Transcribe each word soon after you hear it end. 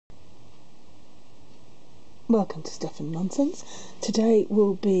Welcome to Stuff and Nonsense. Today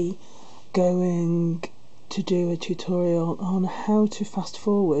we'll be going to do a tutorial on how to fast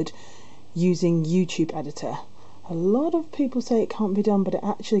forward using YouTube Editor. A lot of people say it can't be done, but it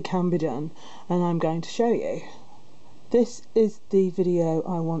actually can be done, and I'm going to show you. This is the video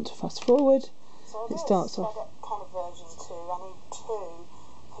I want to fast forward. So it starts off kind of version 2. I need 2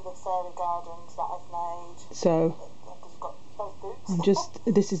 for the fairy gardens that I've made. So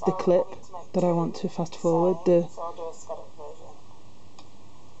this is the clip that I want to fast forward. So I'll do a sped up version.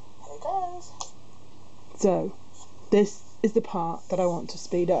 Here it goes. So this is the part that I want to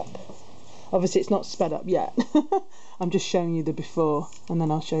speed up. Obviously it's not sped up yet. I'm just showing you the before and then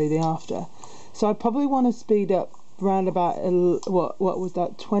I'll show you the after. So I probably want to speed up round about what was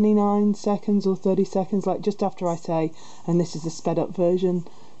that, 29 seconds or 30 seconds, like just after I say, and this is the sped up version,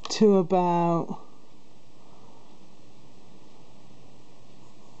 to about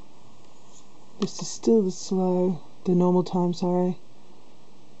this is still the normal time, sorry.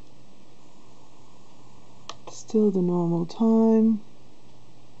 Still the normal time.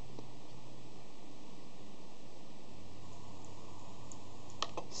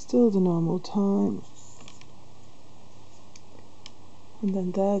 Still the normal time. And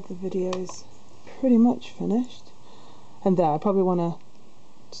then there, the video is pretty much finished. And there, I probably want to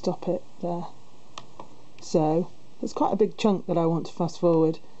stop it there. So, there's quite a big chunk that I want to fast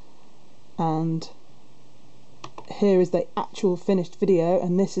forward. And here is the actual finished video,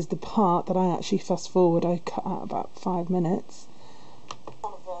 and this is the part that I actually fast forward. I cut out about 5 minutes.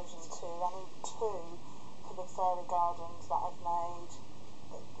 On version 2, I need 2 for the fairy gardens that I've made.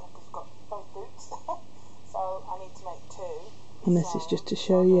 I've got both boots, so I need to make 2. And this is just to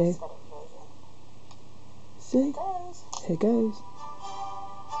show you. See? Here goes.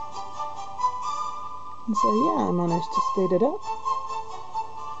 And so yeah, I managed to speed it up.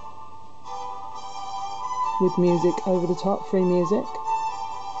 With music over the top, free music.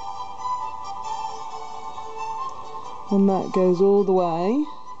 And that goes all the way.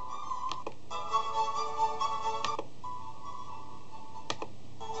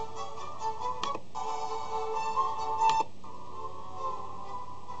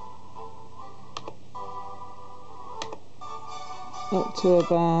 Up to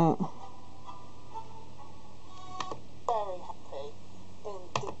about very happy in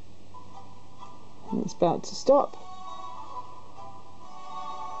and it's about to stop.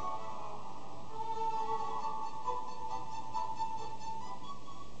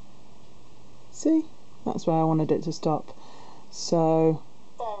 See? That's where I wanted it to stop. So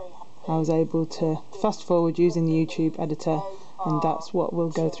I was able to fast forward using the YouTube editor, and that's what we'll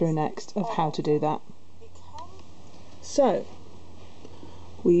go through next of how to do that. So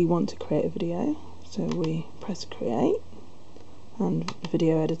we want to create a video, so we press create and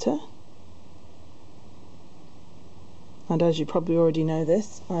video editor. And as you probably already know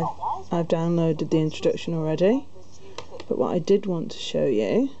this, I've downloaded the introduction already, but what I did want to show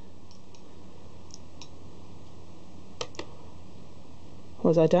you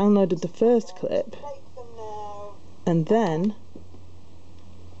was I downloaded the first clip, and then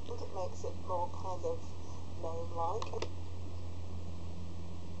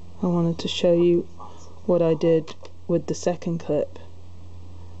I wanted to show you what I did with the second clip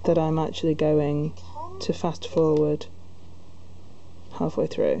that I'm actually going to fast forward halfway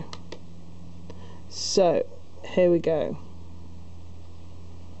through. So here we go.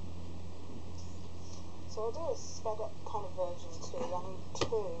 So I'll do a sped up kind of version 2. I need 2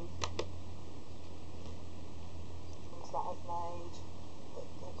 things that I've made.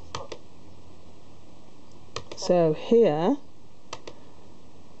 So here,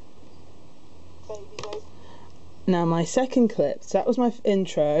 now my second clip, so that was my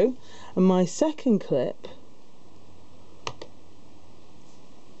intro, and my second clip,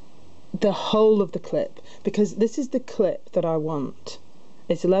 the whole of the clip, because this is the clip that I want.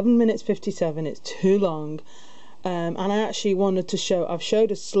 It's 11 minutes 57, it's too long, and I actually wanted to show, I've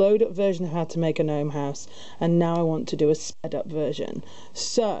showed a slowed up version of how to make a gnome house, and now I want to do a sped up version.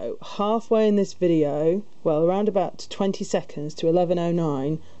 So halfway in this video, well around about 20 seconds to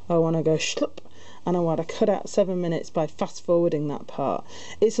 11:09, I want to go shlup, and I want to cut out 7 minutes by fast forwarding that part.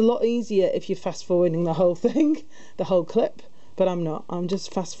 It's a lot easier if you're fast forwarding the whole thing, the whole clip, but I'm not. I'm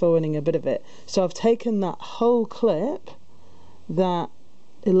just fast forwarding a bit of it. So I've taken that whole clip, that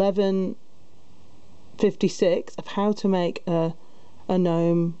 11:56 of how to make a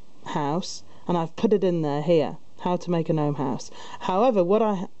gnome house, and I've put it in there here, how to make a gnome house. However, what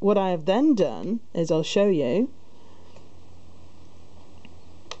I have then done is, I'll show you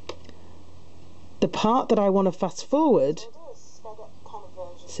the part that I want to fast forward.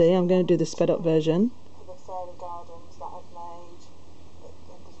 See, I'm going to do the sped up version. For the fairy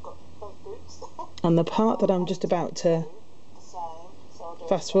And the part that I'm just about to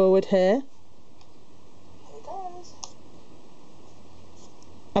fast forward here,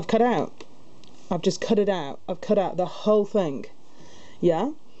 I've cut out. I've just cut it out. I've cut out the whole thing.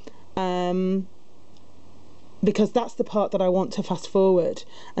 Yeah? Because that's the part that I want to fast forward.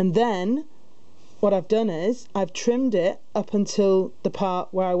 And then what I've done is I've trimmed it up until the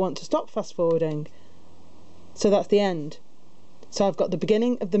part where I want to stop fast forwarding. So that's the end. So I've got the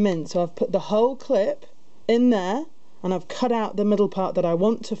beginning of the mint. So I've put the whole clip in there, and I've cut out the middle part that I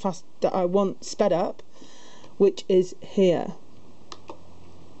want sped up, which is here.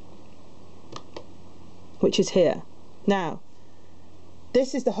 Now,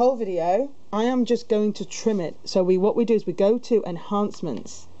 this is the whole video. I am just going to trim it. So what we do is we go to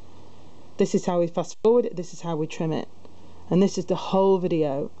enhancements. This is how we fast forward it, this is how we trim it. And this is the whole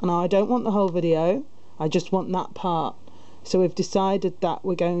video. And I don't want the whole video, I just want that part. So we've decided that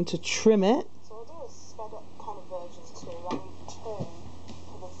we're going to trim it. So I'll do a sped up kind of version too. I need 2 for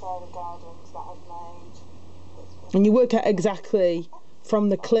the fairy gardens that I've made. And you work out exactly from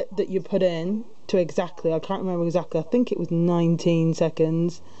the clip that you put in to exactly, I can't remember exactly, I think it was 19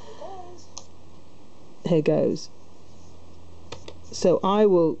 seconds. Here goes. So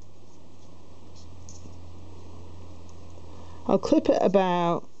I'll clip it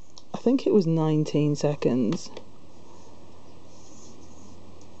about, I think it was 19 seconds.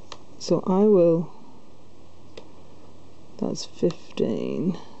 So that's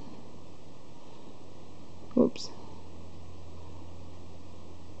 15. Whoops.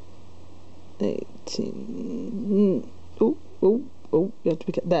 18. Oh, you have to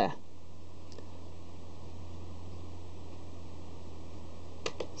pick it there.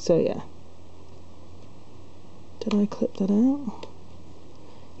 So yeah. Did I clip that out?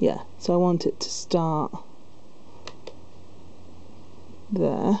 Yeah, so I want it to start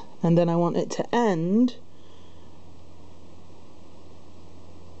there, and then I want it to end,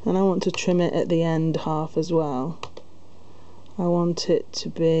 and I want to trim it at the end half as well. I want it to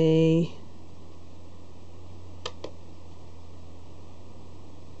be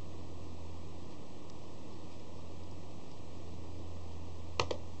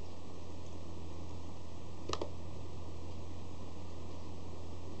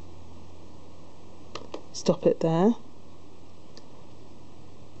stop it there.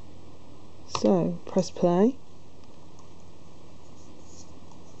 So press play.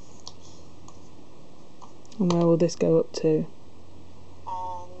 And where will this go up to?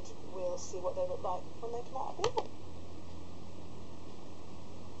 And we'll see what they look like when they come out of the oven.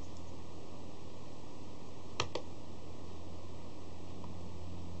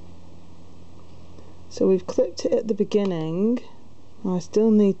 So we've clipped it at the beginning. I still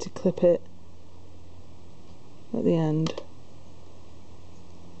need to clip it at the end.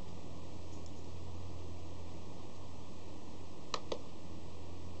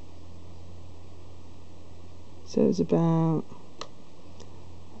 So it's about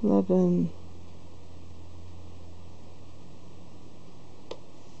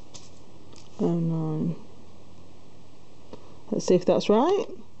 11:09. Let's see if that's right.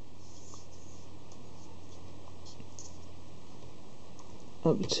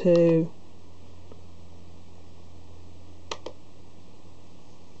 Up to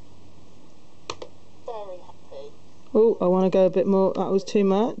very happy. Oh, I want to go a bit more. That was too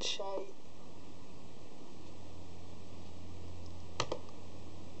much.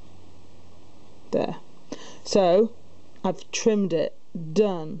 There. So I've trimmed it.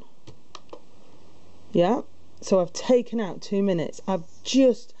 Done. Yeah. So I've taken out 2 minutes. I've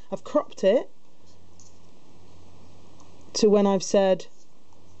cropped it to when I've said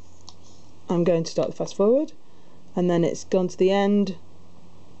I'm going to start the fast forward, and then it's gone to the end.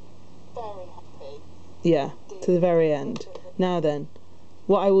 Very happy. Yeah, to the very end. Now then,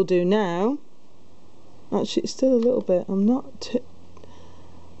 what I will do now, actually it's still a little bit,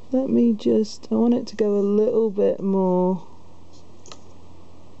 let me just, I want it to go a little bit more.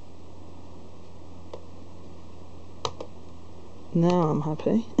 Now I'm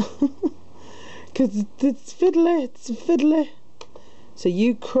happy. Because it's fiddly. So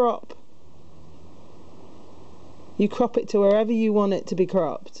you crop it to wherever you want it to be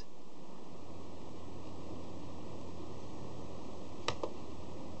cropped.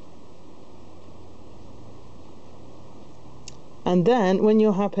 And then when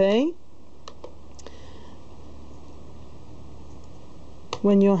you're happy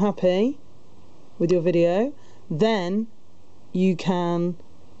with your video, then you can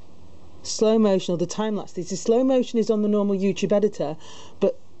slow motion or the time lapse. The slow motion is on the normal YouTube editor,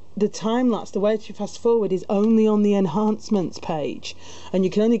 but the time lapse, the way to fast forward is only on the enhancements page, and you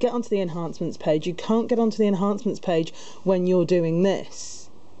can only get onto the enhancements page. You can't get onto the enhancements page when you're doing this.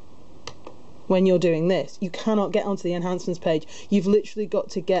 When you're doing this, you cannot get onto the enhancements page. You've literally got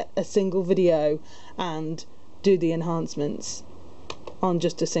to get a single video and do the enhancements on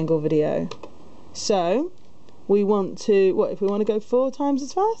just a single video. So we want to, what if we want to go 4 times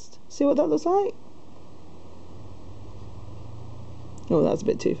as fast? See what that looks like? Oh, that's a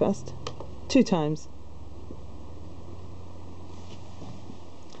bit too fast. 2 times.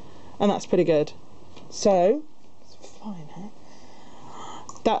 And that's pretty good. So, it's fine, huh?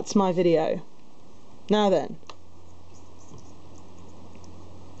 That's my video. Now then.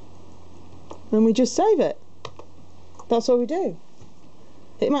 And we just save it. That's all we do.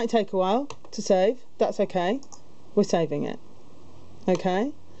 It might take a while to save. That's okay. We're saving it.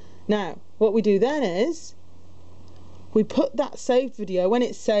 Okay? Now, what we do then is we put that saved video, when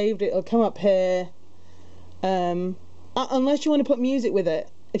it's saved, it'll come up here. Unless you want to put music with it.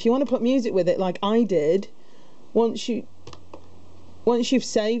 If you want to put music with it, like I did, once you've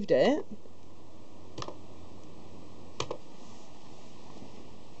saved it,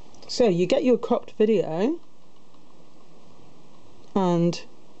 so you get your cropped video, and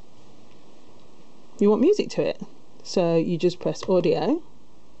you want music to it. So you just press audio.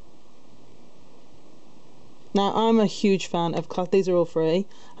 Now, I'm a huge fan of, these are all free,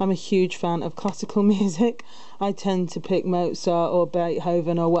 I'm a huge fan of classical music. I tend to pick Mozart or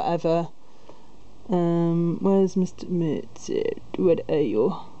Beethoven or whatever. Where's Mr. Mozart? Where are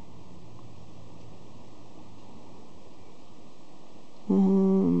you?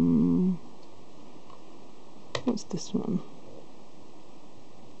 What's this one?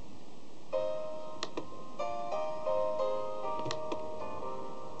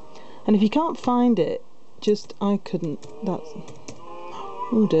 And if you can't find it, I couldn't, that's,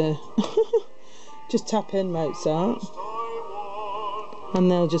 oh dear. Just tap in Mozart and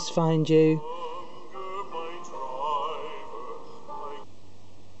they'll just find you.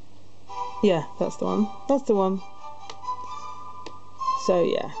 Yeah, that's the one. That's the one. So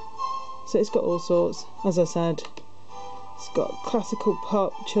yeah. So it's got all sorts, as I said. It's got classical,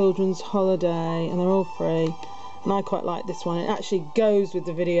 pop, children's, holiday, and they're all free. And I quite like this one. It actually goes with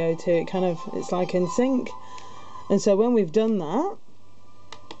the video too. It's like in sync. And so when we've done that,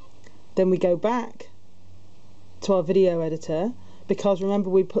 then we go back to our video editor, because remember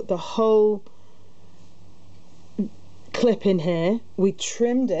we put the whole clip in here. We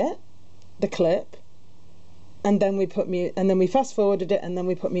trimmed it, the clip, and then we put we fast forwarded it, and then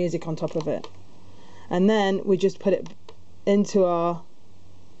we put music on top of it. And then we just put it into our,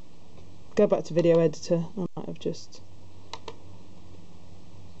 go back to video editor. I might have just,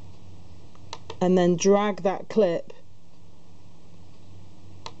 and then drag that clip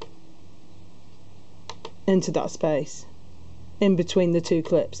into that space in between the 2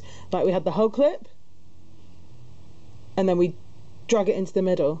 clips. Like we had the whole clip, and then we drag it into the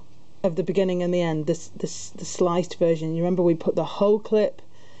middle of the beginning and the end, the sliced version. You remember we put the whole clip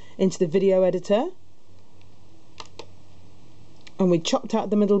into the video editor, and we chopped out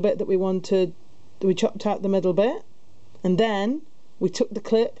the middle bit that we wanted. We chopped out the middle bit, and then we took the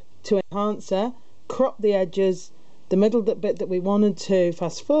clip to enhancer, cropped the edges, the middle bit that we wanted to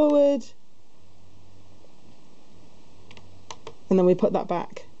fast forward, and then we put that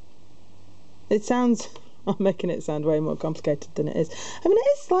back. It sounds, I'm making it sound way more complicated than it is. I mean, it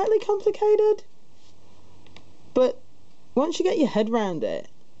is slightly complicated, but once you get your head round it,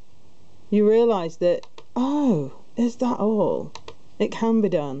 you realise that, oh, is that all? It can be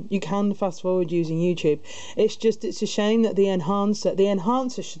done. You can fast forward using YouTube. It's a shame that the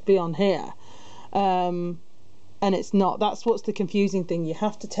enhancer should be on here, and it's not. That's what's the confusing thing. You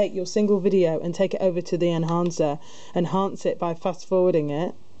have to take your single video and take it over to the enhancer, enhance it by fast forwarding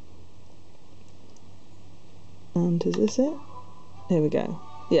it. And is this it? Here we go.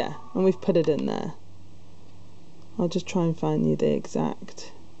 Yeah, and we've put it in there. I'll just try and find you the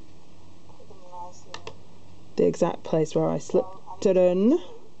exact place where I slipped it in.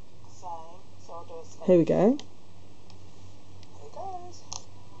 Here we go.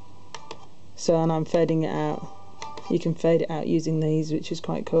 So, and I'm fading it out. You can fade it out using these, which is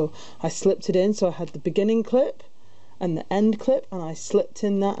quite cool. I slipped it in, so I had the beginning clip and the end clip, and I slipped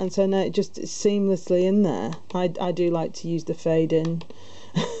in that, and so now it just is seamlessly in there. I do like to use the fade in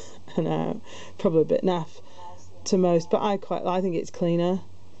and out. Probably a bit naff to most, but I think it's cleaner.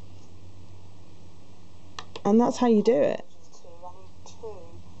 And that's how you do it.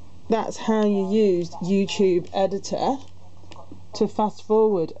 That's how you use YouTube Editor to fast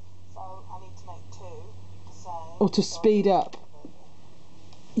forward or to speed up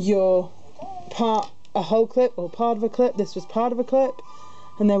your a whole clip or part of a clip. This was part of a clip,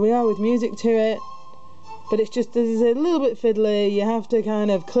 and there we are with music to it. But it's just, this is a little bit fiddly. You have to kind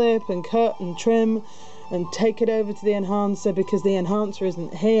of clip and cut and trim and take it over to the enhancer, because the enhancer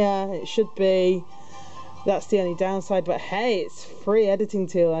isn't here. It should be. That's the only downside, but hey, it's a free editing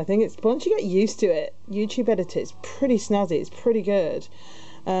tool. I think it's, once you get used to it, YouTube Editor, it's pretty snazzy, it's pretty good.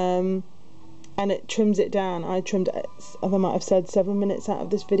 And it trims it down. I trimmed, I might have said 7 minutes out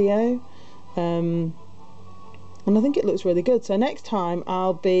of this video. And I think it looks really good. So next time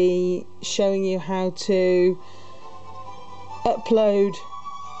I'll be showing you how to upload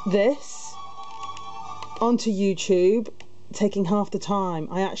this onto YouTube, taking half the time.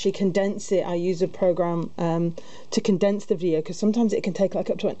 I actually condense it. I use a program to condense the video, because sometimes it can take like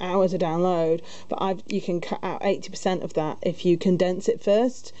up to an hour to download, but you can cut out 80% of that if you condense it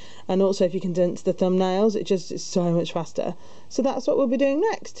first, and also if you condense the thumbnails, it's so much faster. So that's what we'll be doing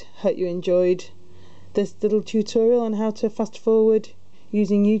next. Hope you enjoyed this little tutorial on how to fast forward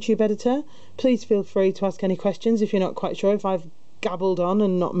using YouTube Editor. Please feel free to ask any questions if you're not quite sure, if I've gabbled on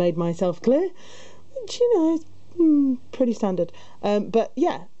and not made myself clear, which, you know, is pretty standard. But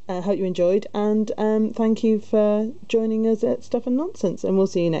yeah, I hope you enjoyed, and thank you for joining us at Stuff and Nonsense, and we'll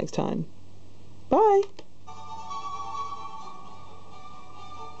see you next time. Bye!